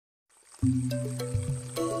Welcome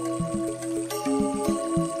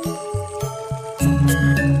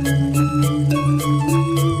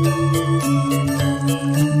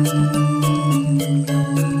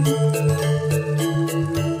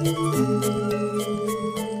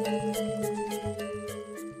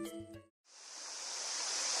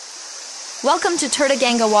to Tirta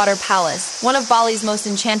Gangga Water Palace, one of Bali's most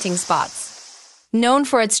enchanting spots. Known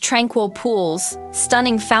for its tranquil pools,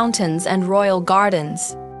 stunning fountains, and royal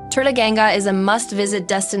gardens, Tirta Gangga is a must-visit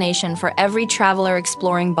destination for every traveler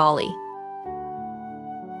exploring Bali.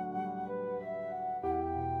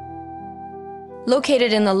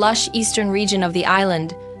 Located in the lush eastern region of the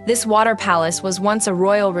island, this water palace was once a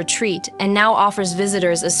royal retreat and now offers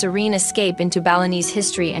visitors a serene escape into Balinese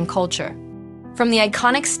history and culture. From the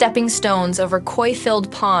iconic stepping stones over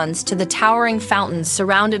koi-filled ponds to the towering fountains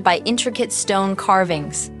surrounded by intricate stone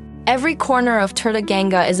carvings, every corner of Tirta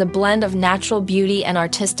Gangga is a blend of natural beauty and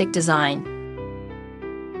artistic design.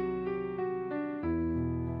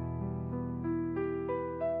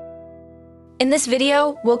 In this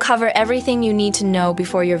video, we'll cover everything you need to know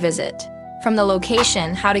before your visit. From the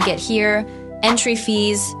location, how to get here, entry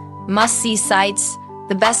fees, must-see sites,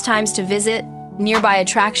 the best times to visit, nearby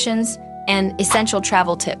attractions, and essential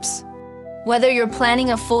travel tips. Whether you're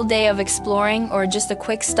planning a full day of exploring or just a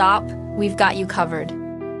quick stop, we've got you covered.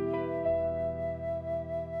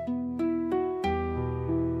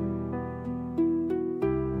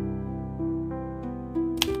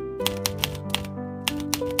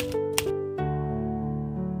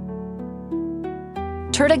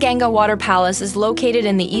 Tirta Gangga Water Palace is located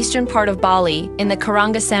in the eastern part of Bali in the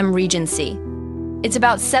Karangasem Regency. It's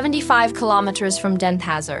about 75 kilometers from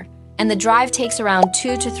Denpasar, and the drive takes around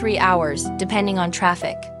 2 to 3 hours, depending on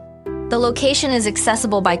traffic. The location is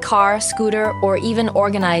accessible by car, scooter, or even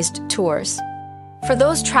organized tours. For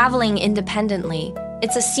those traveling independently,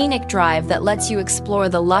 it's a scenic drive that lets you explore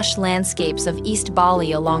the lush landscapes of East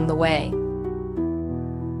Bali along the way.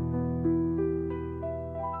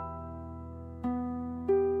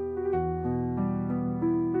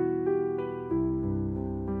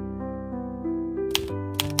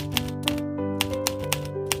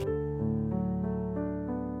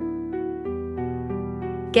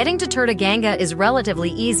 Getting to Tirta Gangga is relatively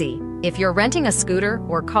easy. If you're renting a scooter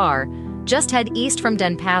or car, just head east from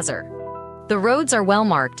Denpasar. The roads are well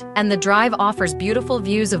marked, and the drive offers beautiful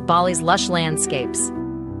views of Bali's lush landscapes.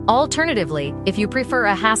 Alternatively, if you prefer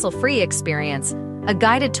a hassle-free experience, a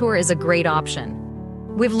guided tour is a great option.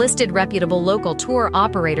 We've listed reputable local tour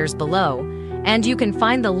operators below, and you can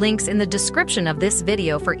find the links in the description of this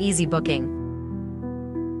video for easy booking.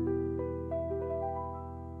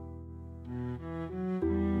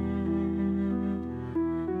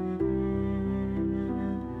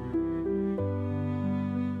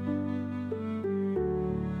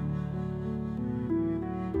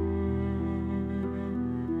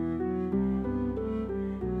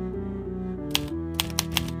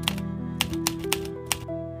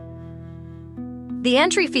 The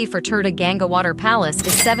entry fee for Tirta Gangga Water Palace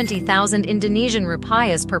is 70,000 Indonesian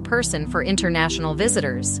rupiahs per person for international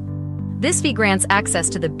visitors. This fee grants access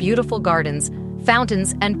to the beautiful gardens,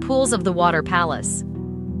 fountains, and pools of the water palace.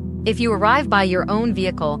 If you arrive by your own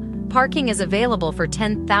vehicle, parking is available for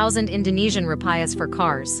 10,000 Indonesian rupiahs for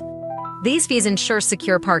cars. These fees ensure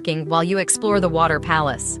secure parking while you explore the water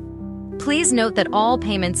palace. Please note that all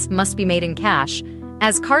payments must be made in cash,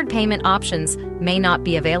 as card payment options may not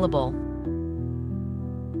be available.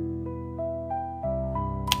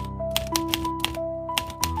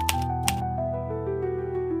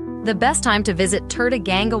 The best time to visit Tirta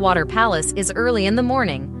Gangga Water Palace is early in the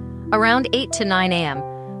morning, around 8 to 9 a.m.,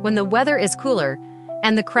 when the weather is cooler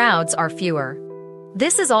and the crowds are fewer.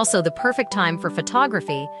 This is also the perfect time for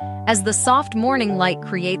photography, as the soft morning light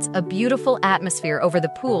creates a beautiful atmosphere over the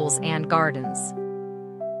pools and gardens.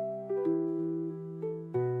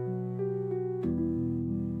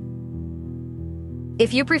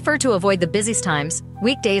 If you prefer to avoid the busiest times,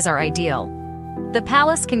 weekdays are ideal. The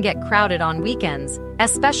palace can get crowded on weekends,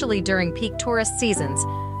 especially during peak tourist seasons,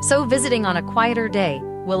 so visiting on a quieter day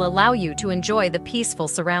will allow you to enjoy the peaceful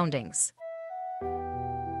surroundings.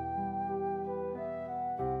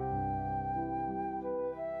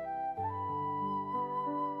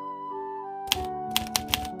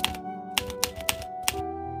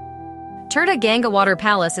 Tirta Gangga Water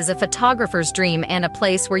Palace is a photographer's dream and a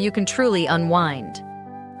place where you can truly unwind.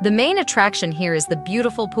 The main attraction here is the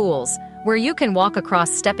beautiful pools, where you can walk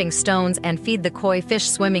across stepping stones and feed the koi fish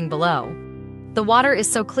swimming below. The water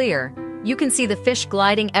is so clear, you can see the fish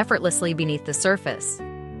gliding effortlessly beneath the surface.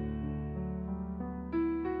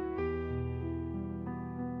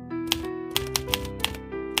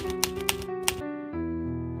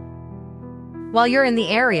 While you're in the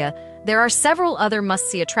area, there are several other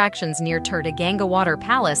must-see attractions near Tirta Gangga Water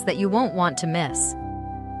Palace that you won't want to miss.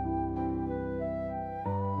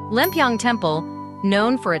 Lempuyang Temple,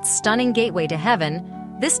 known for its stunning gateway to heaven,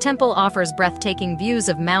 this temple offers breathtaking views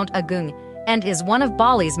of Mount Agung and is one of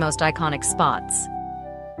Bali's most iconic spots.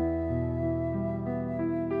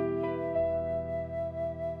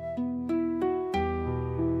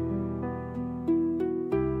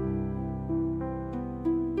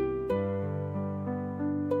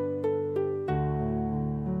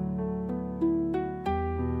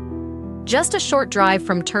 Just a short drive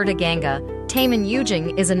from Tirta Gangga, Taman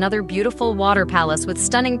is another beautiful water palace with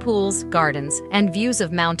stunning pools, gardens, and views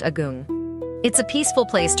of Mount Agung. It's a peaceful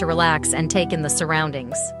place to relax and take in the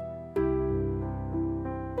surroundings.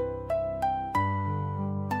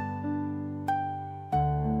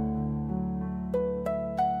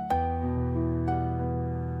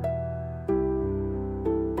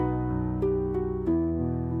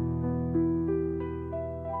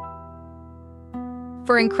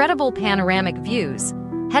 For incredible panoramic views,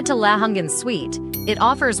 head to Lahangan Suite. It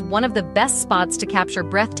offers one of the best spots to capture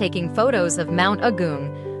breathtaking photos of Mount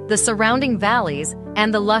Agung, the surrounding valleys,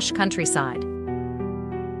 and the lush countryside.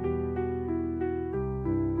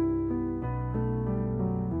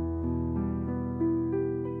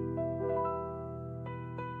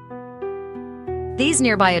 These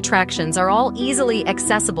nearby attractions are all easily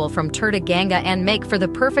accessible from Tirta Gangga and make for the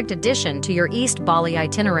perfect addition to your East Bali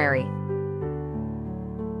itinerary.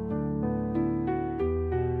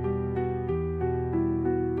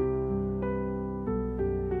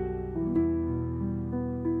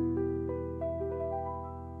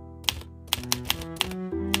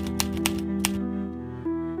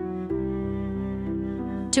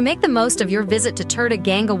 To make the most of your visit to Tirta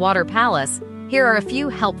Gangga Water Palace, here are a few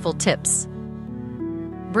helpful tips.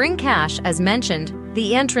 Bring cash. As mentioned,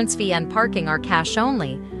 the entrance fee and parking are cash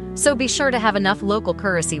only, so be sure to have enough local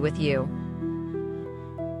currency with you.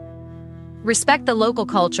 Respect the local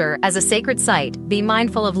culture. As a sacred site, be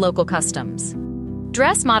mindful of local customs.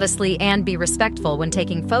 Dress modestly and be respectful when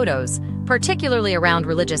taking photos, particularly around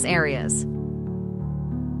religious areas.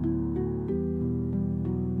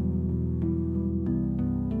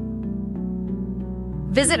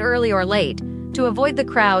 Visit early or late to avoid the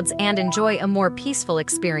crowds and enjoy a more peaceful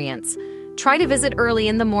experience. Try to visit early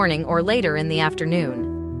in the morning or later in the afternoon.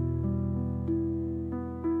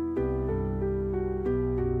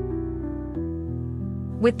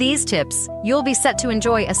 With these tips, you'll be set to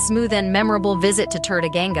enjoy a smooth and memorable visit to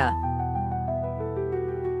Tirta Gangga.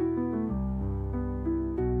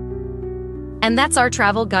 And that's our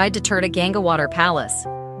travel guide to Tirta Gangga Water Palace.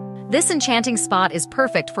 This enchanting spot is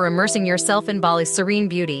perfect for immersing yourself in Bali's serene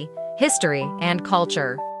beauty, history, and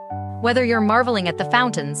culture. Whether you're marveling at the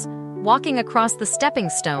fountains, walking across the stepping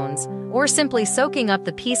stones, or simply soaking up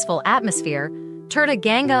the peaceful atmosphere, Tirta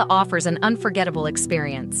Gangga offers an unforgettable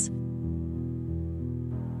experience.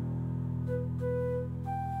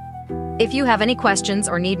 If you have any questions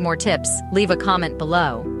or need more tips, leave a comment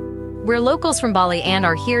below. We're locals from Bali and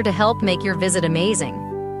are here to help make your visit amazing.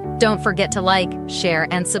 Don't forget to like, share,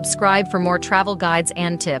 and subscribe for more travel guides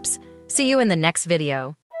and tips. See you in the next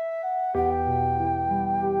video.